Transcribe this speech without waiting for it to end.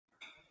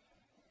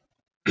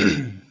All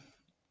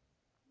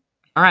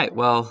right,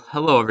 well,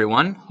 hello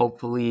everyone.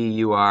 Hopefully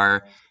you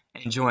are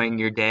enjoying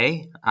your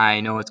day.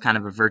 I know it's kind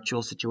of a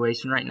virtual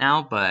situation right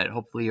now, but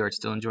hopefully you are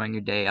still enjoying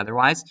your day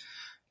otherwise.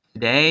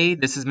 Today,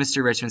 this is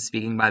Mr. Richmond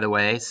speaking, by the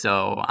way,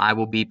 so I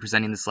will be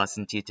presenting this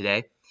lesson to you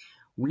today.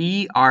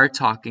 We are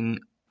talking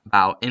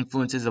about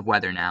influences of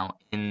weather now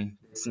in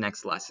this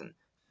next lesson.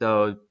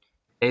 So today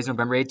is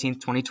November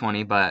 18th,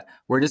 2020, but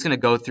we're just going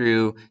to go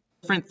through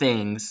different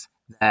things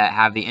that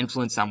have the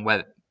influence on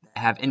weather,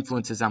 have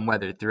influences on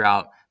weather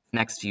throughout the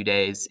next few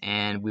days,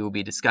 and we will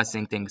be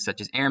discussing things such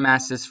as air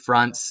masses,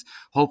 fronts.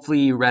 Hopefully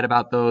you read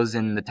about those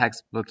in the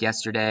textbook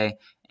yesterday,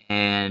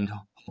 and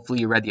hopefully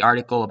you read the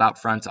article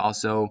about fronts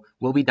also.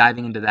 We'll be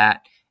diving into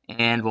that,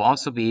 and we'll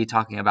also be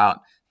talking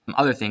about some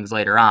other things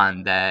later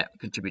on that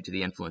contribute to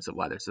the influence of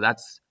weather. So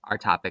that's our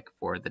topic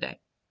for the day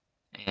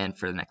and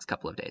for the next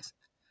couple of days.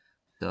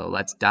 So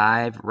let's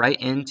dive right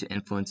into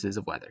influences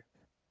of weather.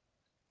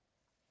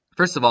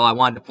 First of all, I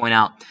wanted to point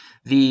out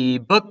the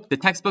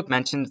textbook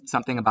mentioned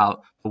something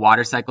about the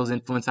water cycle's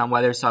influence on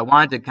weather. So I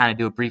wanted to kind of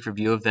do a brief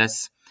review of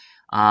this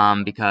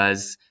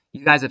because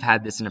you guys have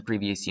had this in a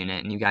previous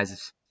unit and you guys have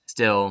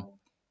still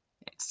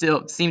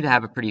seem to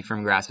have a pretty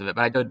firm grasp of it.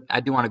 But I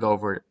do want to go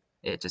over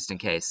it just in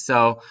case.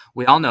 So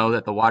we all know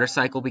that the water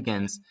cycle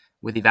begins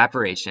with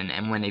evaporation,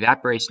 and when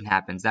evaporation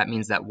happens, that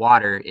means that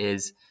water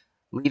is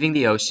leaving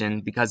the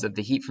ocean because of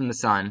the heat from the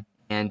sun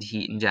and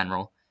heat in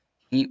general.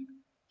 Heat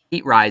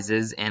Heat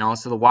rises, and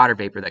also the water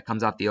vapor that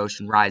comes off the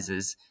ocean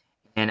rises,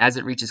 and as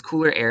it reaches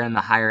cooler air in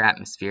the higher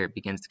atmosphere, it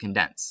begins to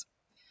condense.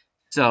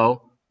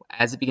 So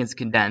as it begins to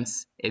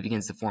condense, it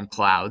begins to form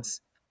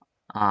clouds,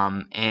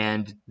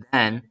 and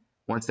then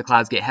once the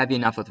clouds get heavy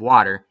enough with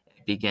water,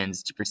 it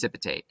begins to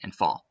precipitate and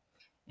fall.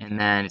 And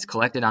then it's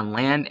collected on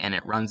land and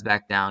it runs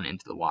back down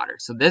into the water.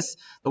 So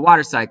the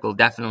water cycle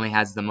definitely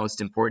has the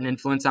most important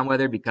influence on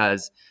weather,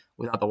 because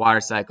without the water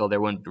cycle, there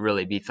wouldn't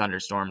really be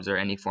thunderstorms or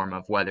any form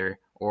of weather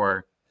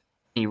or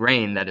any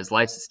rain that is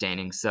life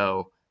sustaining.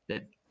 So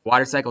the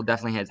water cycle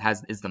definitely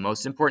is the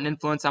most important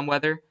influence on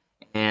weather,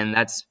 and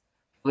that's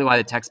really why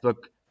the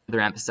textbook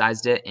further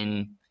emphasized it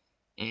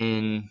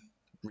in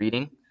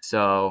reading.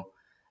 So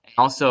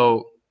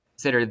also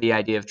consider the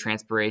idea of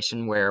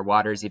transpiration, where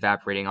water is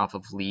evaporating off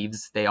of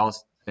leaves. They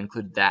also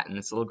included that in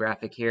this little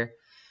graphic here.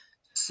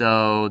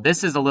 So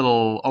this is a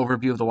little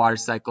overview of the water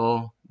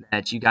cycle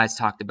that you guys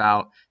talked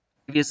about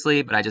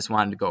previously, but I just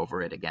wanted to go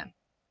over it again.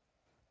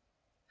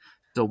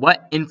 So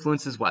what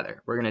influences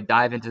weather? We're going to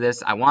dive into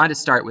this. I wanted to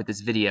start with this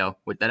video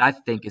that I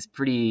think is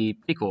pretty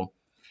cool.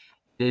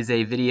 It is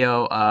a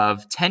video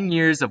of 10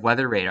 years of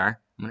weather radar.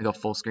 I'm going to go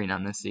full screen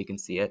on this so you can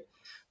see it.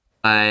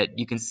 But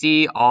you can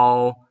see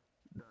all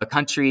the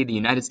country, the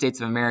United States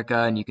of America,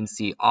 and you can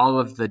see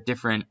all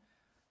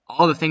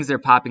the things that are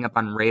popping up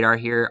on radar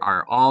here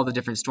are all the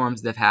different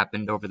storms that have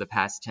happened over the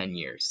past 10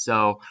 years.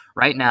 So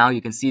right now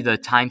you can see the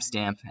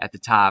timestamp at the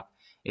top.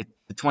 It's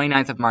the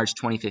 29th of March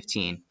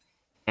 2015.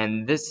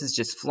 And this is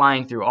just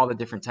flying through all the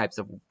different types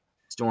of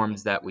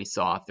storms that we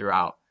saw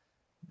throughout.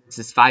 This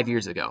is 5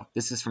 years ago.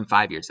 This is from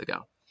 5 years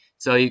ago.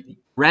 So the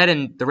red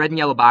and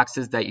yellow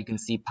boxes that you can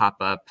see pop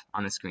up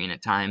on the screen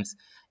at times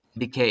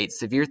indicate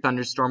severe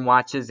thunderstorm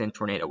watches and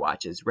tornado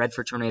watches. Red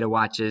for tornado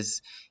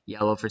watches,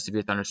 yellow for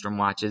severe thunderstorm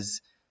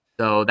watches.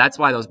 So that's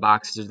why those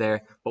boxes are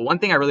there. But one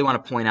thing I really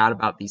want to point out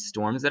about these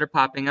storms that are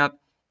popping up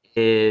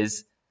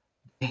is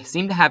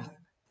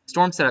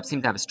storm setups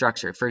seem to have a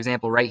structure. For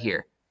example, right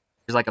here,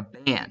 there's like a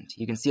band.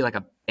 You can see like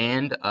a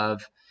band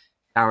of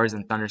showers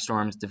and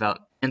thunderstorms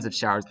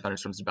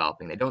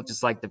developing. They don't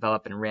just like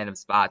develop in random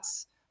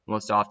spots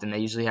most often. They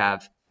usually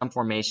have some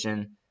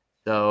formation.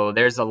 So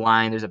there's a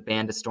line, there's a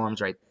band of storms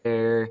right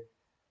there.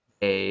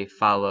 They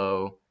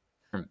follow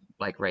from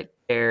like right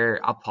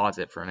there. I'll pause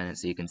it for a minute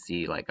so you can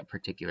see like a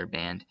particular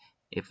band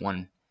if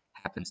one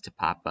happens to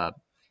pop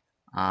up.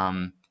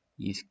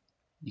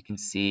 You can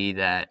see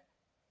that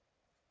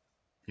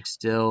there's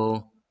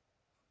still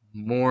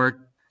more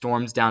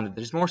storms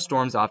there's more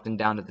storms often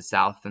down to the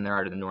south than there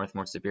are to the north,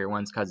 more severe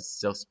ones, because it's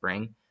still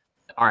spring.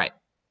 All right,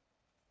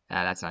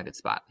 that's not a good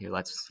spot. Here,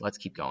 let's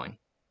keep going.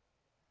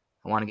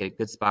 I want to get a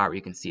good spot where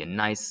you can see a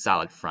nice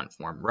solid front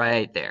form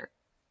right there.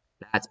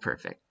 That's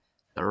perfect.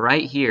 So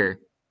right here,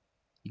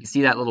 you can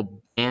see that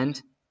little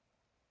band.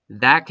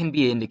 That can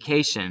be an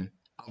indication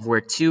of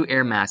where two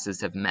air masses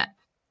have met,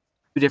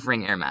 two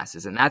differing air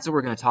masses, and that's what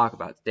we're going to talk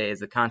about today, is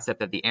the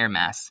concept of the air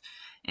mass.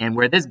 And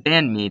where this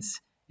band meets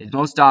is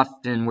most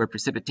often where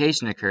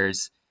precipitation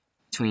occurs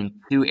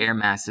between two air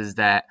masses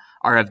that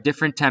are of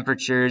different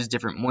temperatures,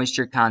 different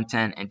moisture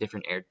content, and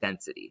different air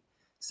density.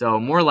 So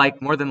more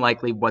than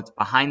likely, what's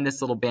behind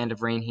this little band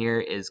of rain here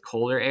is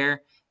colder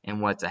air, and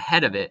what's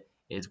ahead of it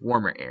is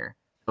warmer air.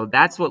 So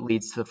that's what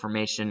leads to the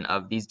formation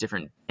of these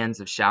different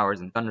bands of showers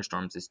and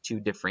thunderstorms, is two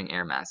differing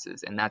air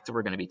masses, and that's what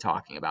we're going to be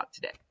talking about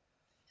today.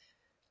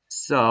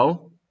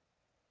 So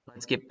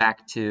let's get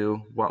back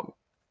to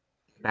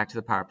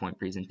the PowerPoint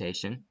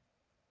presentation.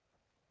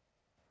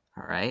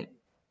 All right.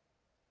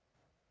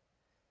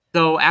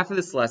 So after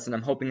this lesson,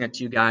 I'm hoping that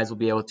you guys will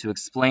be able to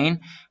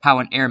explain how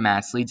an air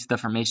mass leads to the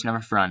formation of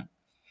a front.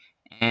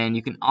 And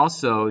you can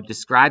also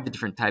describe the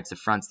different types of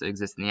fronts that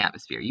exist in the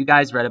atmosphere. You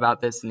guys read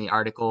about this in the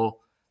article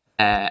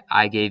that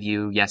I gave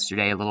you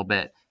yesterday a little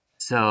bit.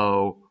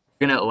 So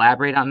we're going to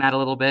elaborate on that a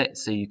little bit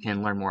so you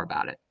can learn more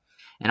about it.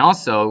 And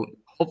also,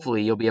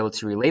 hopefully, you'll be able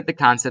to relate the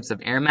concepts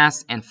of air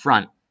mass and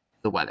front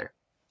to the weather.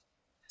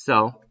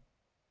 So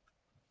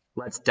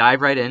let's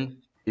dive right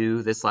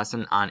into this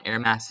lesson on air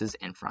masses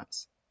and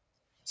fronts.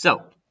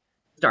 So,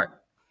 start.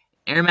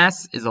 Air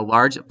mass is a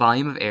large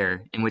volume of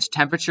air in which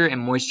temperature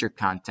and moisture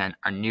content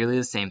are nearly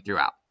the same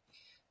throughout.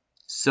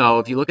 So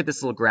if you look at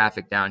this little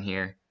graphic down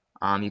here,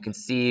 you can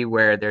see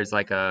where there's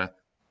like a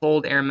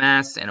cold air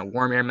mass and a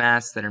warm air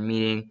mass that are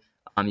meeting.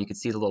 You can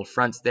see the little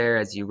fronts there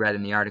as you read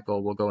in the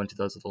article. We'll go into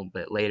those a little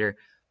bit later.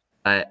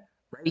 But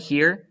right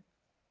here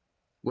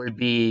would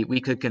be, we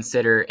could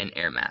consider an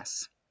air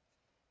mass.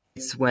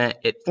 It's when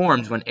it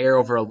forms when air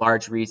over a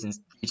large region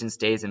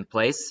stays in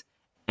place.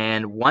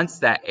 And once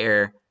that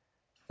air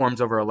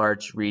forms over a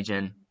large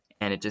region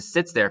and it just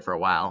sits there for a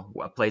while,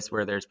 a place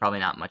where there's probably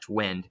not much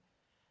wind,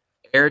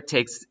 air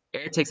takes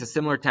a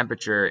similar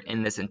temperature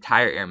in this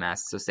entire air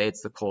mass. So say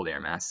it's the cold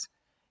air mass.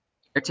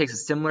 Air takes a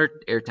similar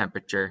air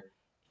temperature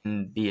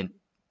in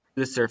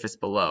the surface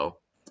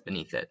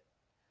beneath it.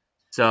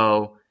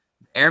 So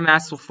air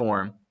mass will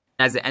form.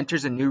 As it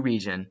enters a new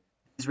region,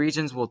 these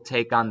regions will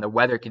take on the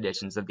weather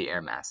conditions of the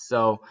air mass.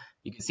 So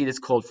you can see this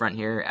cold front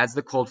here. As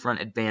the cold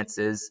front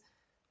advances,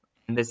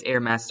 and this air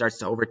mass starts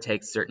to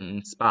overtake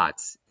certain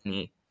spots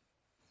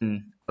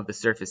of the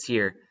surface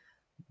here.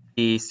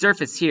 The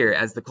surface here,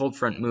 as the cold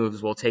front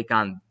moves, will take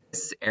on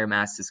this air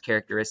mass's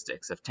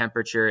characteristics of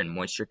temperature and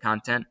moisture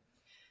content.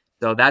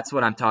 So that's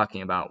what I'm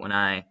talking about when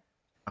I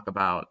talk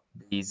about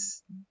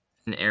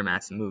an air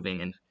mass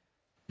moving and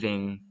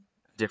giving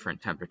a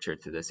different temperature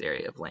to this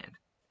area of land.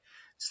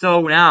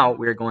 So now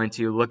we're going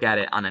to look at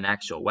it on an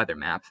actual weather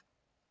map.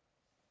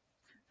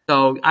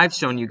 So I've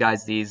shown you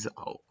guys these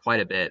quite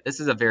a bit. This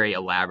is a very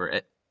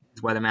elaborate.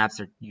 These weather maps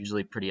are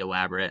usually pretty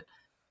elaborate.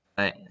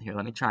 But here,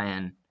 let me try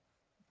and,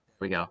 there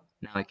we go.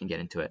 Now I can get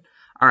into it.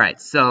 All right,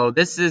 so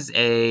this is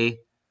a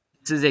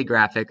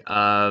graphic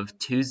of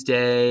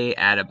Tuesday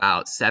at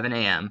about 7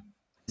 a.m.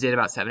 Tuesday at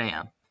about 7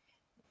 a.m.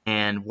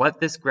 And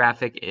what this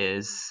graphic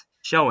is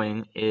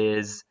showing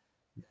is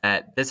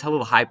that this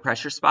little high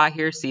pressure spot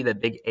here, see the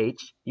big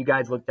H? You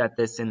guys looked at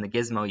this in the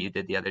gizmo you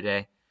did the other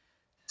day.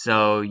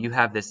 So you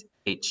have this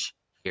H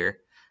here.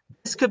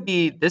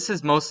 This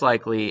is most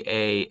likely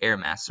a air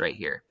mass right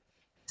here.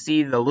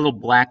 See the little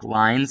black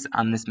lines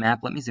on this map?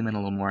 Let me zoom in a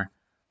little more.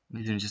 Let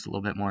me zoom in just a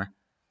little bit more.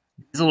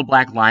 These little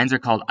black lines are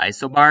called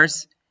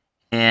isobars,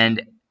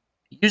 and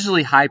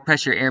usually high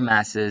pressure air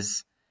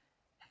masses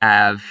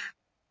have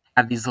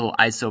these little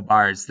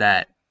isobars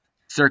that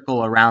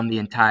circle around the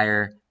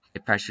entire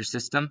high pressure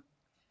system,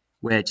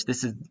 which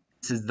this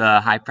is the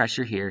high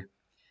pressure here.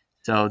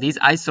 So these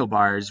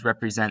isobars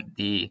represent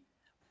the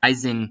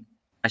rising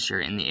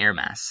pressure in the air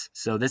mass.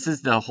 So this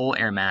is the whole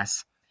air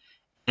mass.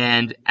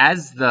 And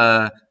as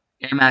the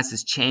air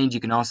masses change, you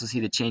can also see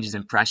the changes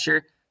in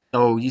pressure.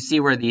 So you see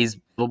where these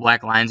little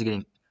black lines are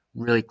getting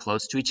really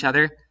close to each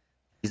other,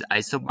 these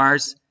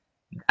isobars.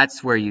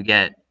 That's where you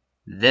get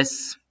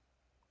this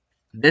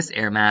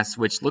air mass,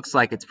 which looks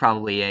like it's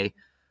probably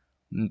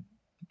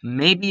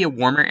maybe a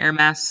warmer air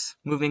mass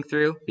moving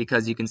through,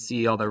 because you can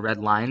see all the red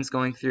lines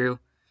going through.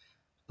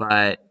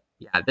 But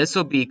yeah, this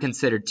will be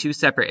considered two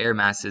separate air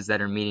masses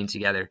that are meeting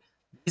together.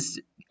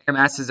 These air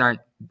masses aren't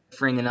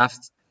differing enough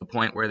to the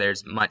point where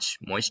there's much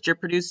moisture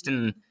produced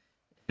in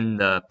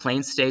the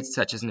plain states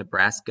such as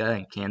Nebraska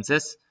and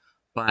Kansas,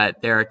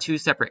 but there are two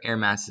separate air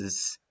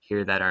masses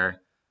here that are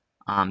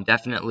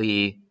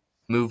definitely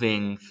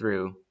moving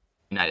through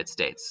the United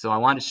States. So I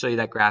wanted to show you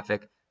that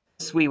graphic.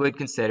 This we would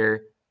consider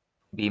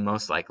to be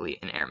most likely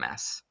an air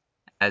mass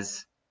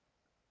as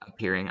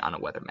appearing on a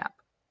weather map.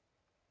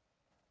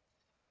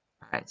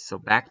 All right, so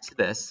back to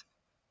this.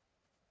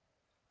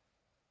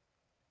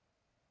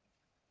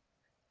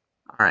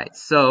 All right,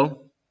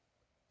 so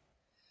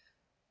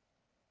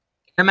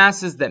air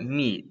masses that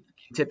meet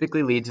can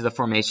typically lead to the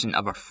formation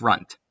of a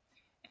front.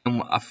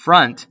 And a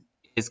front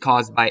is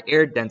caused by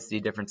air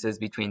density differences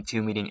between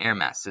two meeting air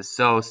masses.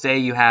 So say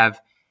you have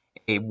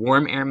a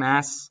warm air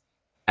mass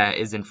that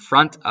is in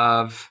front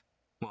of,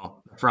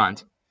 well, the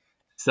front.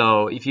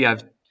 So if you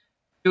have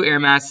two air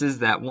masses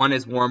that one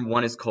is warm,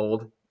 one is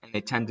cold, and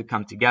they tend to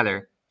come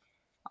together,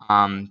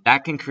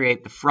 that can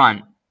create the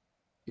front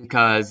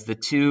because the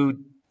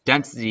two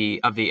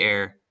density of the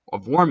air,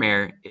 of warm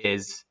air,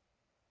 it's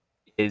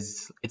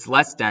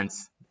less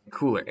dense than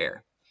cooler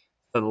air.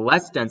 So the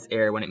less dense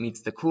air, when it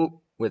meets the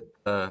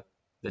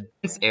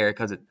dense air,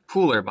 because it's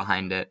cooler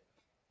behind it,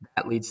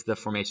 that leads to the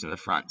formation of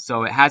the front.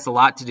 So it has a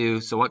lot to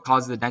do, so what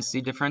causes the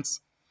density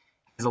difference?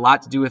 It has a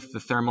lot to do with the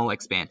thermal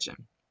expansion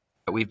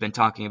that we've been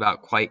talking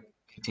about quite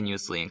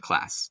continuously in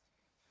class.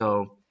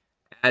 So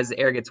as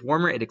air gets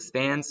warmer, it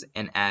expands,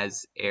 and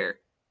as air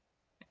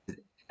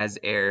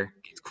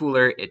gets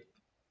cooler, it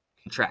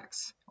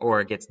contracts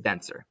or gets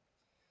denser.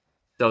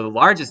 So the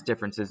largest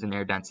differences in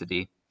air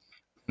density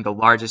and the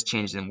largest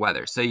changes in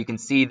weather. So you can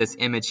see this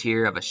image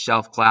here of a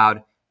shelf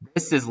cloud.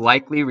 This is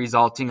likely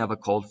resulting of a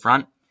cold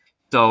front.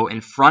 So in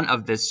front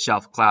of this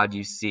shelf cloud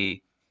is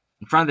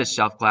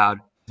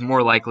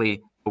more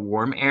likely the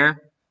warm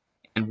air,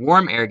 and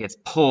warm air gets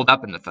pulled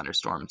up in the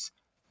thunderstorms.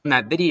 In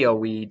that video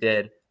we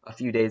did a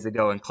few days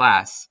ago in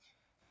class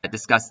that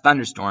discussed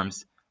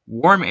thunderstorms,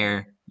 warm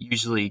air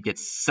usually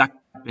gets sucked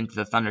up into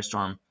the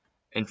thunderstorm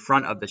in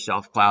front of the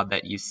shelf cloud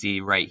that you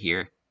see right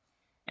here,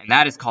 and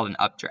that is called an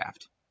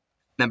updraft.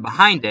 Then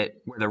behind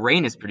it, where the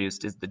rain is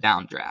produced, is the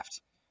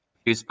downdraft,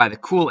 produced by the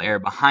cool air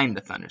behind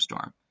the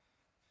thunderstorm.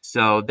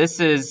 So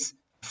this is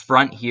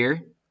front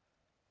here,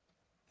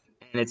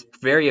 and it's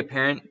very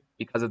apparent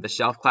because of the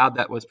shelf cloud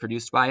that was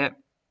produced by it.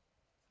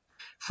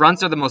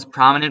 Fronts are the most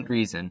prominent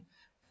reason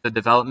for the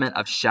development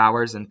of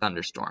showers and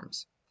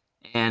thunderstorms.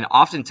 And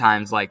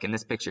oftentimes, like in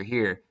this picture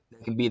here,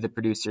 they can be the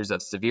producers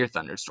of severe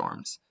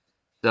thunderstorms.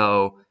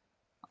 So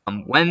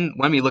when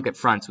we look at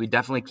fronts, we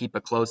definitely keep a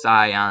close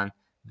eye on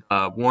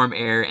the warm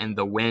air and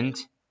the wind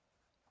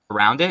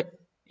around it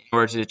in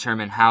order to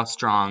determine how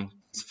strong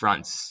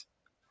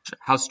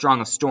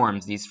of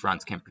storms these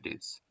fronts can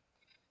produce.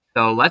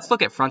 So let's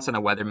look at fronts on a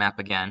weather map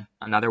again,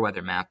 another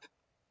weather map.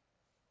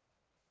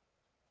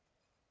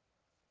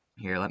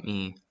 Here, let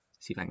me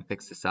see if I can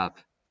fix this up.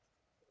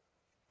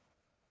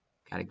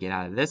 Got to get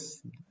out of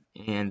this,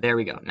 and there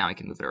we go. Now I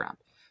can move it around.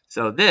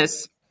 So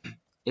this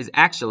is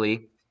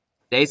actually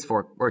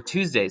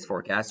Tuesday's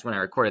forecast. When I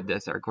recorded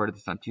this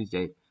on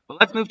Tuesday. But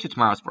let's move to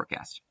tomorrow's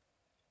forecast.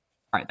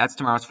 All right, that's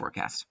tomorrow's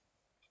forecast.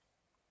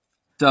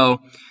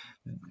 So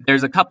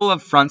there's a couple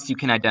of fronts you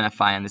can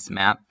identify on this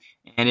map,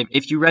 and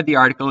if you read the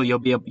article, you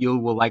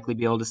will likely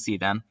be able to see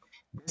them.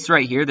 This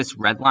right here, this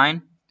red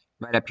line,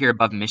 right up here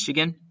above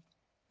Michigan,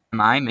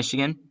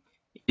 Michigan,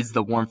 is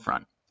the warm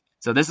front.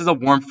 So this is a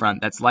warm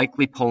front that's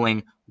likely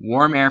pulling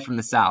warm air from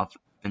the south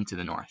into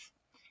the north.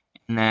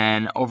 And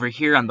then over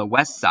here on the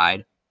west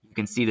side, you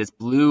can see this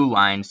blue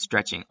line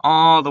stretching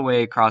all the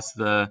way across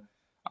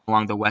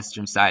along the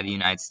western side of the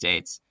United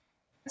States.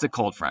 It's a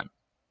cold front.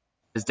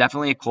 It's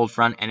definitely a cold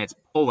front, and it's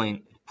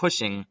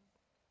pushing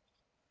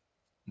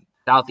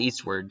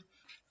southeastward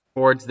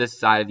towards this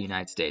side of the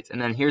United States.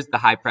 And then here's the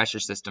high pressure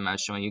system I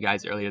was showing you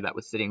guys earlier that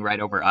was sitting right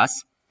over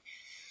us.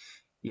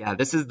 Yeah,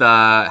 this is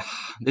the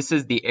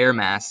air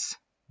mass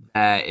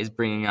that is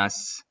bringing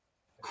us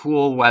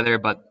cool weather,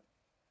 but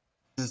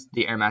this is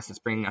the air mass that's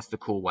bringing us the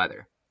cool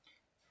weather.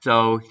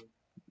 So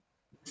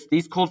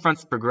these cold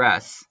fronts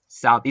progress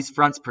south. These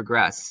fronts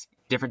progress in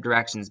different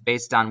directions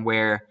based on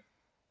where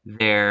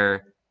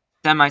their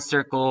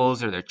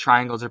semicircles or their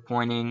triangles are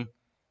pointing,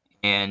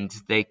 and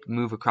they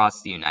move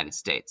across the United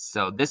States.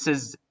 So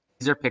these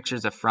are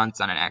pictures of fronts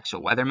on an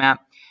actual weather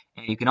map.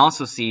 And you can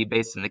also see,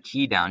 based on the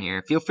key down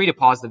here, feel free to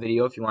pause the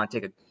video if you want to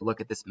take a look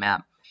at this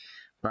map.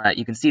 But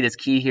you can see this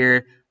key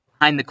here.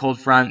 Behind the cold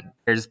front,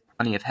 there's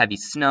plenty of heavy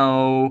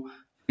snow,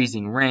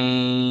 freezing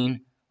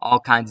rain, all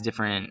kinds of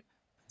different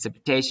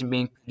precipitation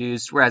being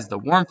produced, whereas the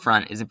warm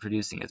front isn't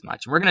producing as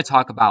much. And we're going to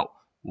talk about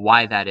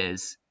why that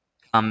is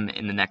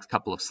in the next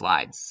couple of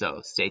slides,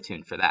 so stay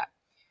tuned for that.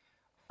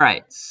 All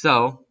right,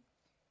 so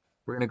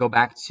we're going to go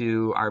back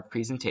to our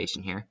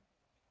presentation here.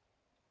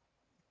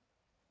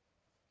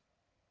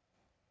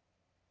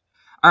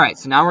 All right,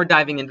 so now we're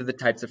diving into the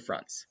types of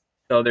fronts.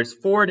 So there's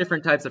 4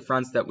 different types of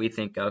fronts that we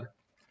think of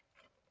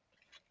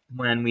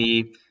when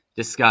we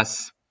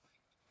discuss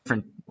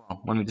different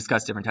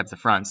types of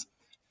fronts.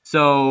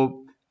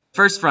 So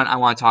first front I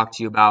want to talk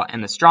to you about,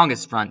 and the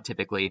strongest front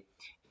typically,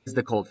 is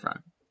the cold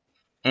front.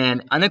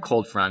 And on the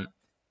cold front,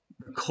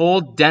 the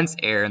cold dense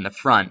air in the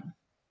front,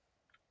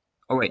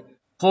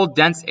 cold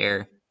dense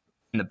air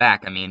in the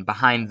back,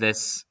 behind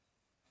this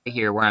right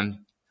here where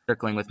I'm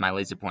circling with my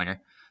laser pointer,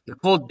 the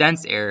cold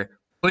dense air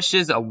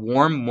pushes a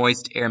warm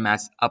moist air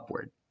mass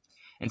upward.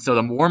 And so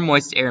the warm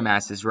moist air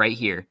mass is right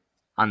here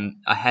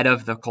ahead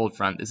of the cold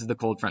front. This is the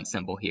cold front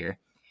symbol here.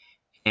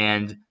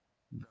 And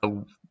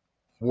the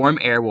warm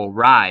air will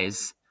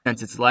rise.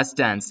 Since it's less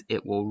dense,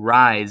 it will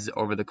rise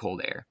over the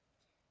cold air.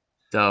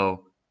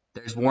 So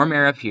there's warm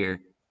air up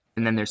here,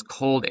 and then there's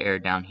cold air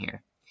down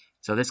here.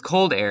 So this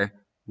cold air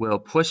will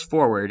push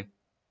forward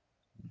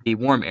the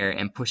warm air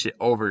and push it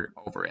over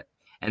it.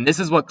 And this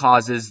is what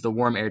causes the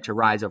warm air to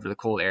rise over the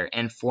cold air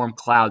and form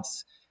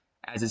clouds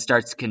as it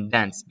starts to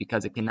condense,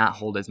 because it cannot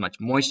hold as much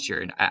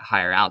moisture at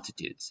higher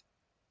altitudes.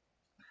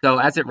 So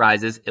as it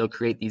rises, it'll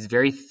create these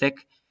very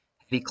thick,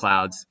 heavy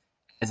clouds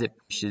as it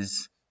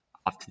pushes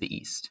off to the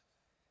east.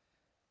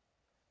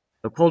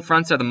 So cold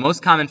fronts are the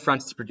most common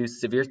fronts to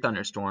produce severe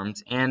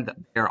thunderstorms, and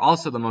they're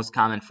also the most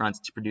common fronts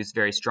to produce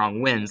very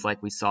strong winds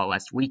like we saw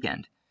last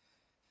weekend.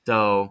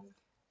 So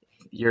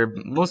you're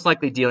most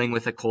likely dealing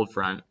with a cold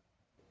front.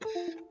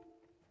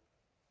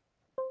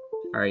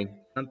 Sorry,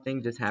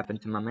 something just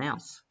happened to my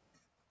mouse.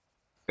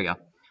 There we go.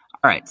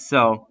 All right,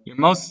 so you're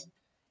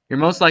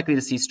most likely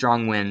to see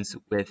strong winds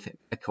with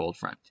a cold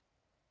front.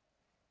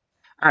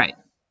 All right,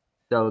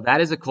 so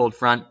that is a cold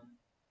front.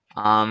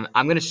 I'm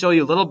going to show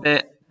you a little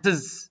bit. This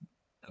is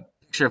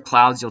a picture of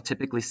clouds you'll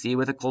typically see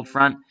with a cold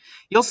front.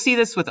 You'll see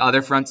this with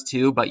other fronts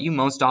too, but you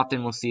most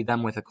often will see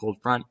them with a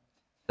cold front.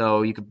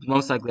 So you could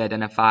most likely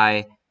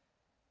identify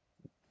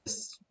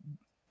this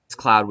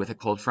cloud with a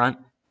cold front.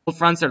 Cold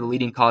fronts are the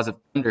leading cause of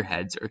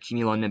thunderheads or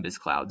cumulonimbus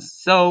clouds.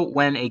 So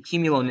when a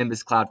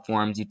cumulonimbus cloud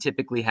forms, you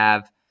typically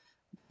have,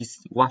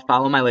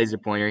 follow my laser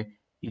pointer,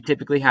 you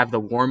typically have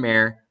the warm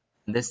air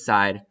on this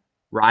side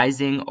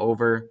rising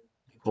over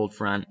the cold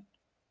front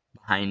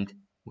behind,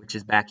 which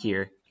is back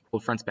here. The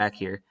cold front's back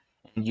here.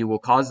 And you will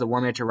cause the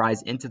warm air to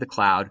rise into the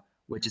cloud,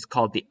 which is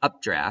called the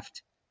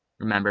updraft,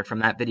 remember from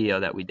that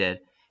video that we did,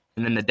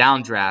 and then the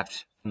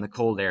downdraft from the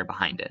cold air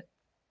behind it,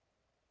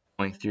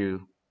 going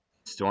through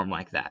a storm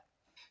like that.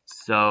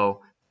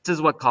 So this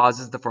is what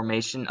causes the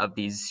formation of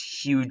these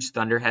huge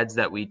thunderheads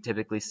that we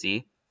typically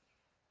see.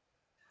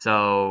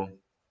 So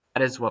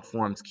that is what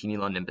forms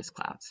cumulonimbus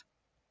clouds.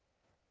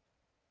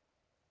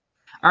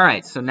 All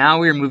right, so now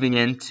we're moving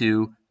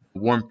into the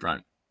warm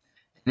front.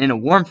 And in a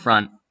warm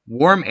front,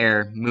 warm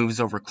air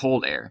moves over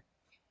cold air,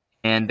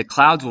 and the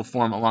clouds will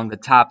form along the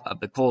top of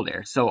the cold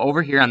air. So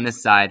over here on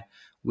this side,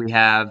 we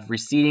have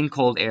receding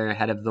cold air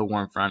ahead of the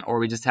warm front, or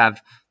we just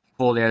have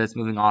cold air that's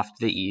moving off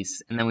to the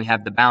east, and then we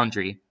have the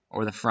boundary,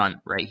 or the front,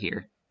 right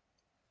here,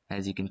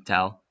 as you can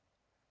tell,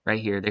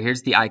 right here.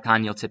 Here's the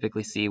icon you'll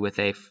typically see with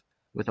a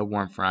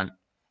warm front,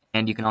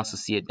 and you can also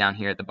see it down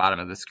here at the bottom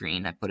of the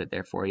screen. I put it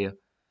there for you.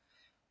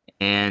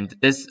 And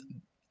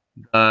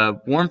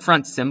the warm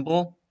front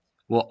symbol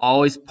will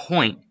always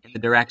point in the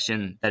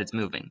direction that it's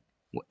moving.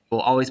 Will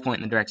always point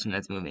in the direction that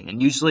it's moving,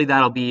 and usually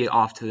that'll be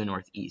off to the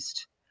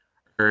northeast,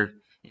 or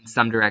in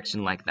some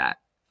direction like that.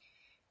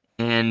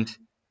 And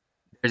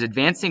there's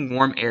advancing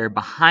warm air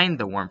behind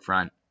the warm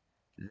front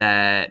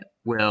that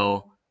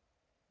will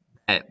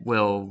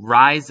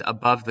rise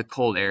above the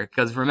cold air,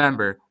 because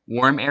remember,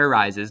 warm air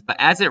rises, but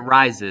as it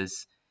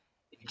rises,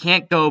 it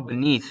can't go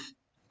beneath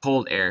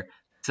cold air.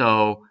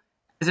 So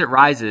as it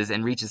rises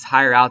and reaches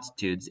higher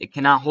altitudes, it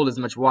cannot hold as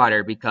much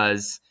water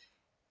because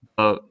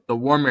the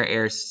warmer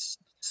air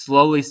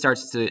slowly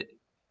starts to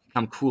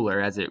become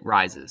cooler as it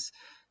rises.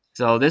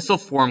 So this will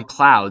form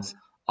clouds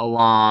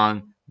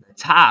along the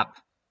top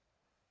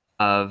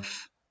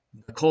of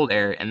the cold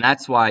air, and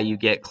that's why you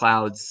get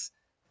clouds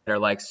that are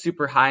like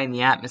super high in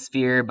the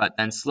atmosphere, but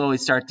then slowly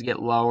start to get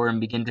lower and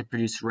begin to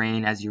produce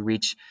rain as you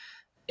reach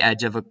the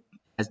edge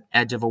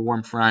of a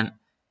warm front.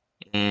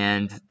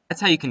 And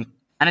that's how you can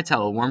kind of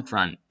tell a warm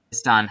front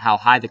based on how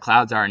high the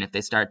clouds are and if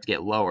they start to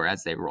get lower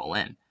as they roll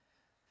in.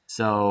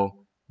 So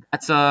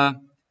that's how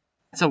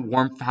a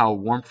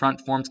warm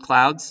front forms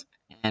clouds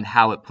and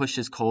how it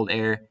pushes cold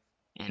air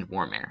and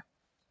warm air.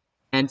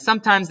 And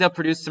sometimes they'll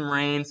produce some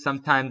rain,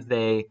 sometimes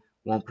they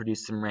won't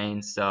produce some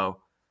rain. So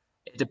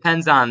it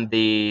depends on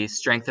the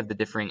strength of the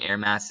differing air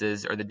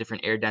masses or the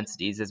different air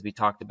densities, as we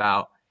talked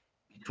about,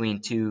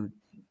 between two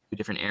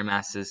different air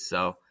masses.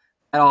 So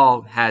that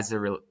all have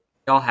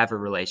a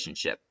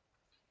relationship.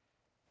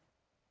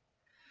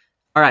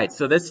 All right,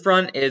 so this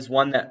front is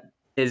one that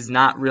is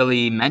not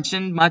really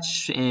mentioned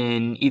much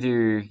in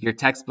either your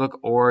textbook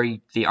or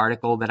the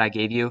article that I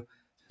gave you.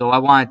 So I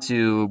wanted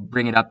to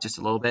bring it up just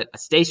a little bit. A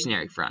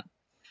stationary front.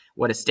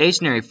 What a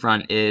stationary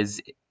front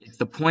is, it's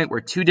the point where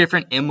two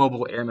different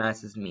immobile air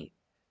masses meet.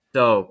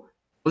 So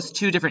those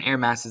two different air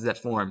masses that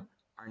form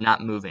are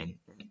not moving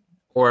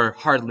or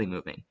hardly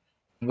moving.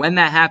 When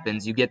that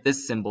happens, you get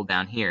this symbol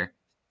down here.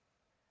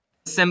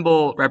 This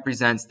symbol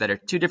represents that there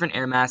are two different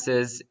air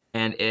masses,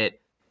 and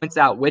it points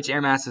out which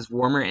air mass is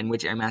warmer and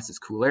which air mass is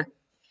cooler.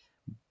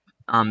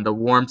 The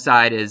warm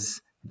side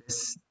is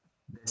this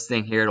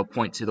thing here. It'll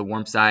point to the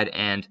warm side,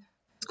 and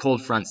this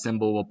cold front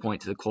symbol will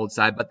point to the cold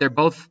side, but they're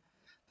both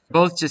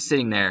just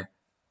sitting there.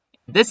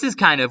 This is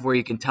kind of where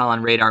you can tell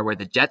on radar where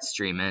the jet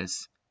stream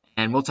is,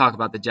 and we'll talk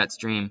about the jet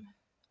stream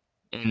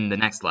in the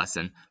next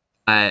lesson.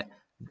 But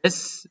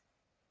this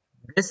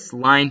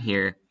line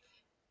here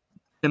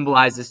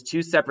symbolizes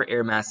two separate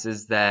air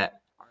masses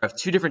that are of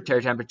two different air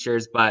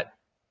temperatures, but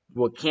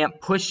can't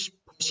push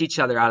each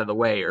other out of the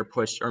way or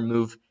push or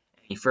move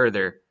any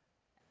further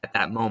at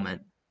that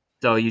moment.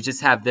 So you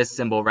just have this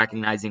symbol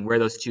recognizing where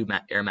those two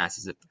air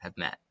masses have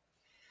met.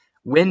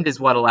 Wind is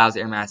what allows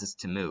air masses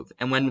to move.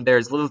 And when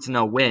there's little to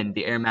no wind,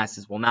 the air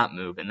masses will not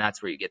move, and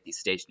that's where you get these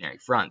stationary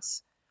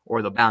fronts,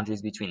 or the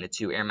boundaries between the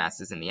two air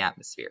masses in the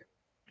atmosphere.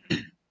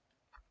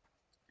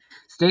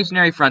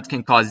 Stationary fronts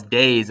can cause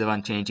days of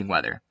unchanging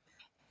weather.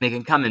 They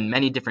can come in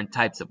many different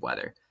types of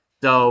weather.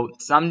 So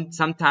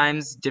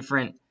sometimes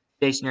different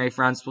stationary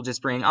fronts will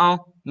just bring,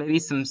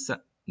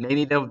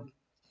 maybe they'll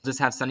just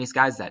have sunny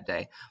skies that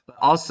day. But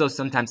also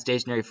sometimes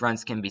stationary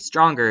fronts can be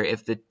stronger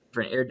if the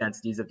different air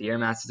densities of the air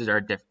masses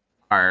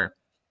are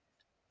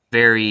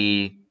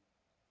very,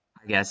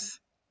 I guess,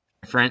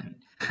 different.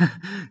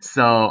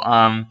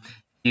 So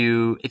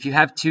if you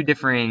have two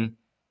differing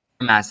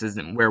air masses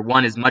where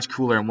one is much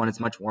cooler and one is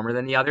much warmer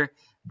than the other,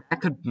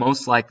 that could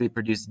most likely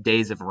produce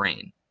days of rain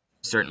in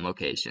certain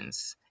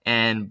locations.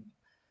 And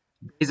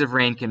days of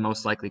rain can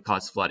most likely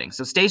cause flooding.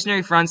 So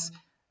stationary fronts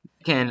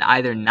can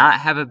either not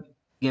have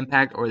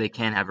impact or they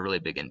can have a really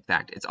big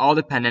impact. It's all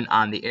dependent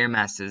on the air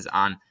masses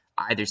on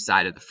either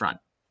side of the front.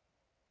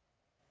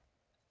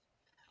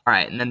 All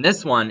right, and then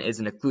this one is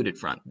an occluded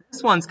front.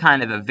 This one's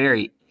kind of a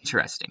very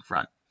interesting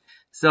front.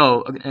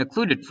 So an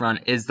occluded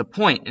front is the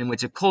point in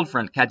which a cold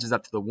front catches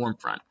up to the warm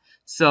front.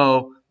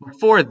 So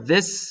before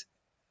this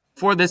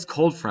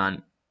cold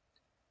front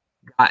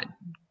got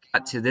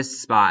to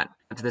this spot,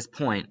 got to this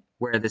point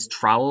where this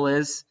trowel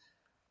is,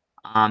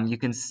 you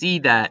can see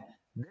that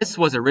this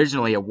was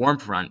originally a warm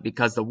front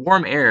because the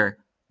warm air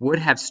would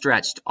have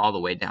stretched all the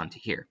way down to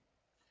here.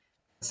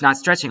 It's not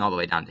stretching all the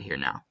way down to here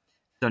now.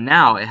 So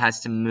now it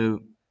has to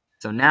move.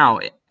 So now,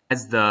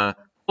 as the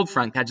cold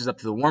front catches up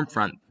to the warm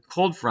front, the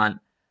cold front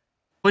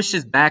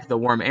pushes back the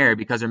warm air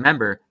because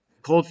remember,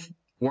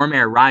 warm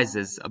air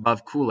rises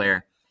above cool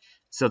air.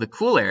 So the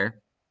cool air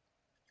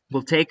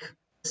will take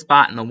the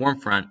spot in the warm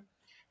front,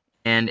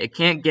 and it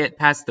can't get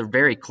past the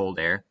very cold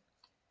air.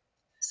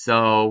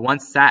 So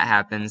once that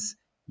happens,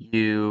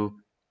 you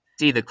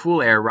see the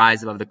cool air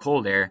rise above the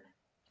cold air,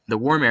 the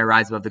warm air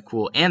rise above the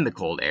cool and the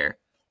cold air.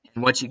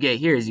 And what you get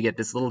here is you get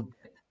this little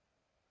dip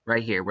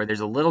right here where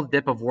there's a little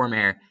dip of warm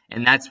air,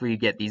 and that's where you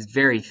get these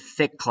very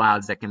thick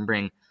clouds that can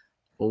bring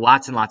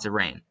lots and lots of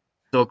rain.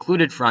 So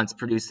occluded fronts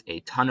produce a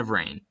ton of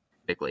rain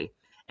typically.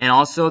 And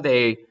also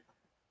they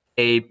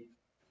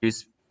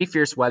produce pretty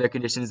fierce weather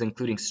conditions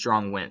including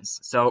strong winds.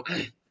 So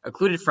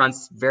occluded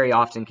fronts very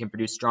often can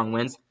produce strong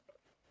winds.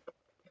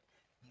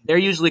 They're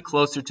usually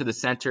closer to the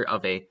center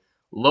of a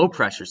low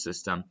pressure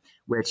system,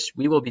 which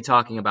we will be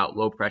talking about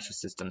low pressure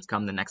systems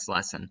come the next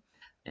lesson,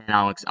 and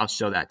I'll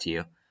show that to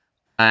you.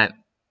 But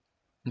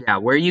yeah,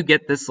 where you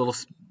get this little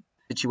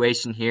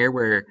situation here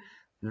where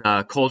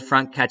the cold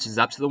front catches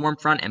up to the warm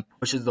front and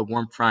pushes the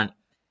warm front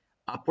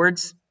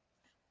upwards,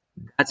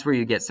 that's where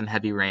you get some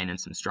heavy rain and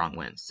some strong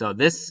winds. So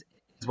this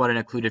is what an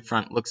occluded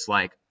front looks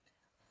like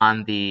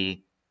on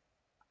the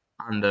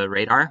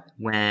radar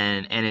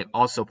and it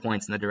also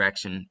points in the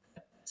direction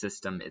the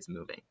system is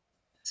moving.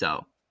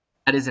 So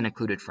that is an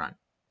occluded front.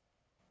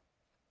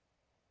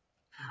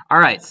 All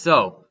right,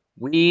 so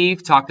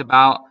we've talked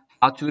about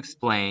how to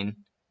explain.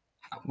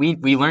 We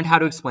learned how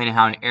to explain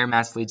how an air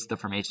mass leads to the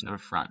formation of a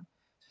front.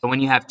 So when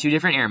you have two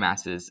different air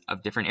masses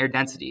of different air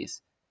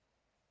densities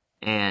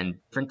and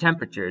different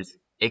temperatures,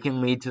 it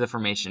can lead to the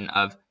formation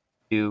of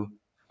two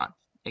fronts.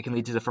 It can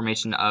lead to the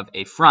formation of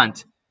a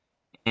front,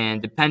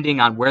 and depending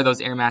on where those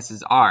air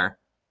masses are,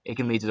 it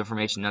can lead to the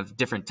formation of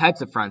different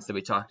types of fronts that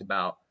we talked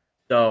about.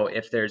 So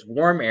if there's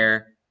warm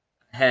air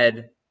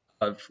ahead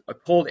of a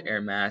cold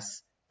air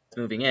mass that's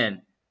moving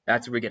in,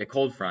 that's where we get a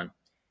cold front.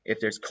 If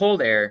there's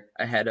cold air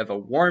ahead of a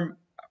warm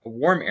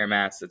air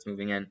mass that's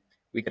moving in,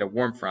 we get a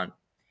warm front.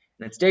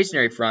 And in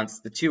stationary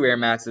fronts, the two air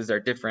masses are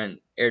different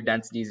air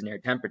densities and air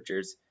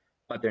temperatures,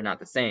 but they're not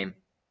the same.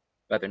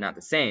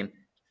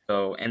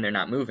 So, and they're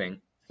not moving.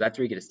 So that's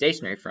where you get a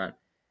stationary front.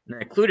 And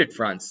then occluded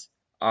fronts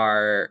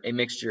are a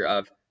mixture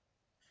of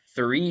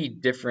three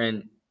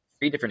different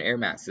air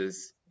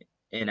masses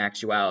in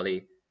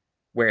actuality,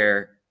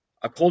 where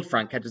a cold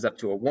front catches up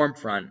to a warm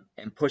front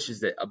and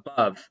pushes it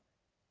above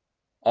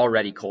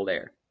already cold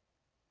air.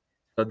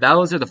 So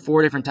those are the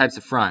four different types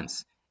of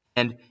fronts.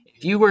 And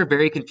if you were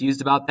very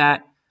confused about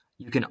that,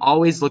 you can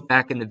always look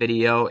back in the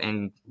video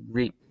and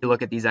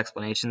look at these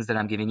explanations that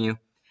I'm giving you.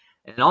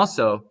 And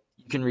also,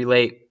 you can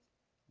relate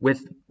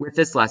with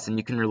this lesson,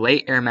 you can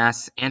relate air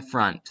mass and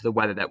front to the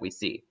weather that we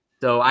see.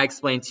 So I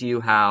explained to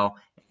you how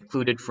an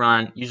occluded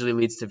front usually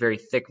leads to very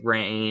thick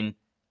rain,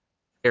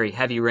 very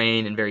heavy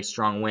rain, and very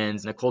strong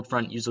winds. And a cold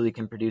front usually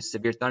can produce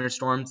severe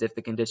thunderstorms if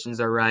the conditions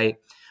are right.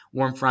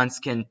 Warm fronts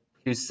can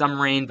produce some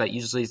rain, but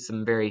usually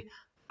some very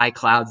high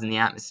clouds in the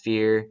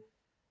atmosphere.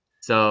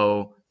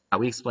 So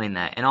we explained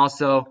that. And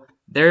also,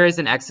 there is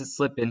an exit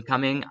slip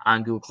incoming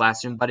on Google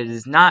Classroom, but it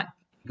is not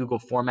Google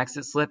Form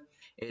exit slip.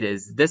 It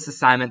is this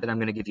assignment that I'm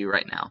going to give you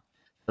right now.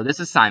 So this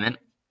assignment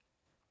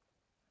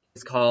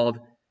is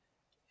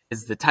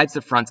the Types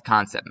of Fronts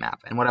Concept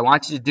Map. And what I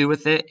want you to do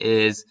with it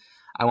is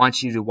I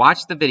want you to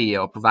watch the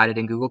video provided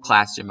in Google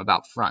Classroom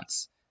about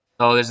fronts.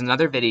 So there's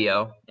another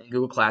video in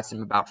Google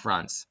Classroom about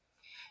fronts.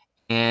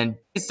 And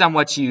based on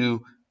what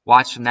you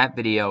watched from that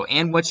video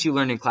and what you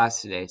learned in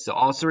class today, so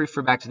also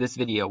refer back to this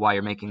video while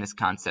you're making this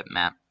concept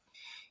map.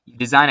 You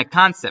design a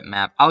concept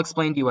map. I'll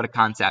explain to you what a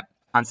concept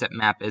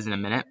map is in a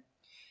minute.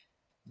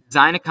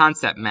 Design a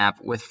concept map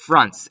with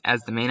fronts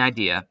as the main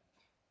idea,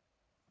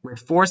 with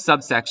 4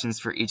 subsections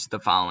for each of the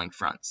following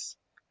fronts: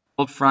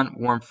 cold front,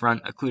 warm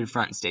front, occluded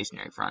front, and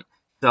stationary front.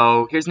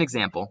 So here's an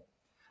example.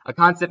 A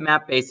concept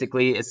map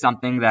basically is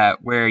something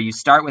where you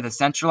start with a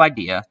central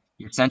idea,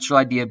 your central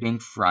idea being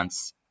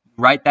fronts. You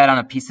write that on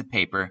a piece of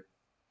paper.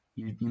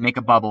 You make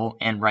a bubble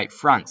and write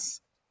fronts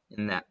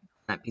in that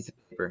piece of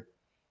paper.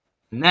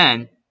 And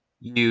then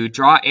you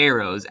draw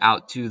arrows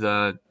out to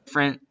the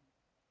different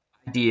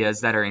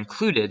ideas that are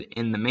included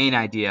in the main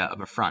idea of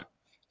a front.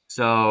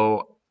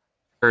 So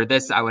for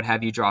this, I would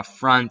have you draw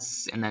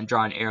fronts and then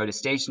draw an arrow to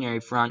stationary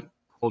front,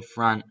 cold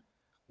front,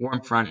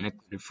 warm front, and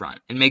occluded front,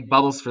 and make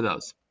bubbles for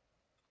those.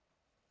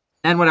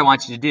 Then what I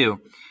want you to do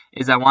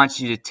is I want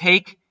you to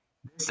take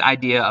this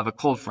idea of a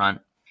cold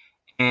front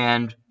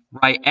and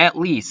write at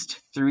least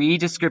 3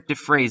 descriptive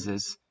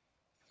phrases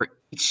for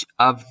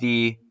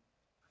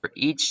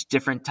each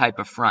different type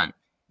of front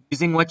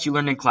using what you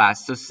learned in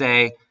class. So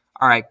say,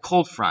 all right,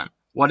 cold front,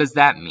 what does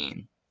that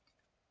mean?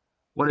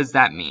 What does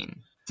that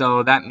mean?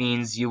 So that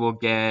means you will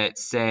get,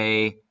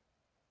 say,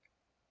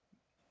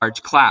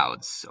 large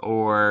clouds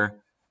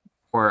or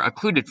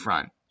occluded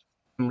front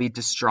can lead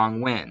to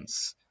strong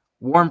winds.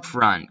 Warm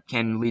front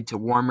can lead to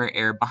warmer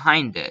air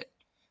behind it.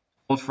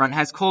 Cold front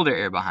has colder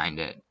air behind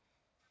it.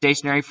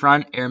 Stationary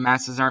front, air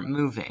masses aren't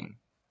moving.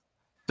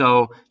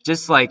 So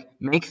just like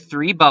make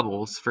 3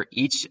 bubbles for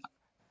each.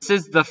 This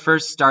is the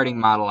first starting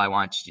model I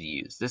want you to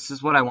use. This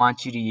is what I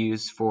want you to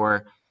use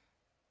for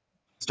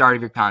the start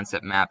of your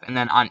concept map. And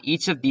then on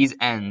each of these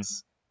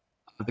ends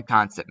of the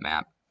concept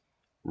map,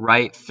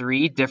 write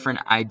 3 different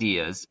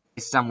ideas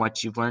based on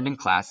what you've learned in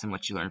class and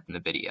what you learned from the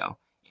video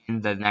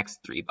in the next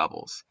 3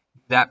 bubbles.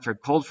 Do that for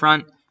cold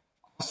front.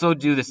 Also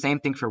do the same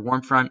thing for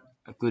warm front,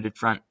 occluded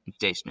front, and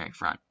stationary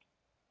front.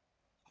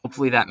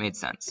 Hopefully that made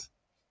sense.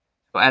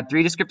 So add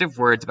 3 descriptive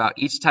words about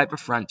each type of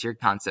front to your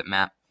concept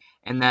map,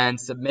 and then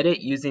submit it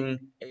using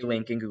a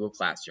link in Google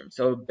Classroom.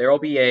 So there will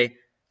be a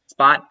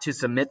spot to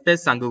submit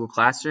this on Google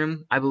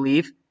Classroom, I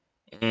believe,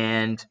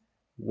 and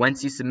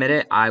once you submit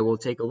it, I will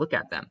take a look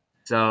at them.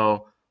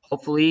 So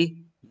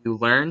hopefully you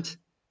learned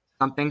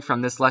something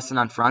from this lesson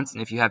on fronts,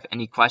 and if you have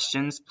any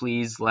questions,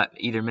 please let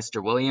either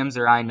Mr. Williams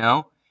or I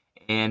know,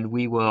 and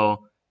we will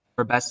do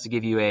our best to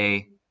give you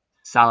a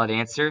solid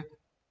answer.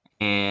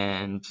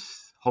 And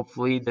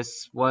hopefully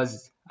this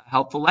was a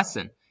helpful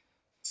lesson.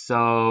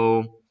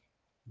 So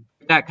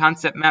get that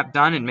concept map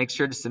done and make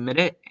sure to submit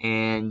it,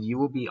 and you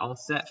will be all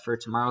set for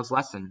tomorrow's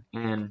lesson.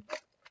 And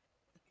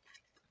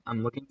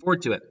I'm looking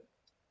forward to it.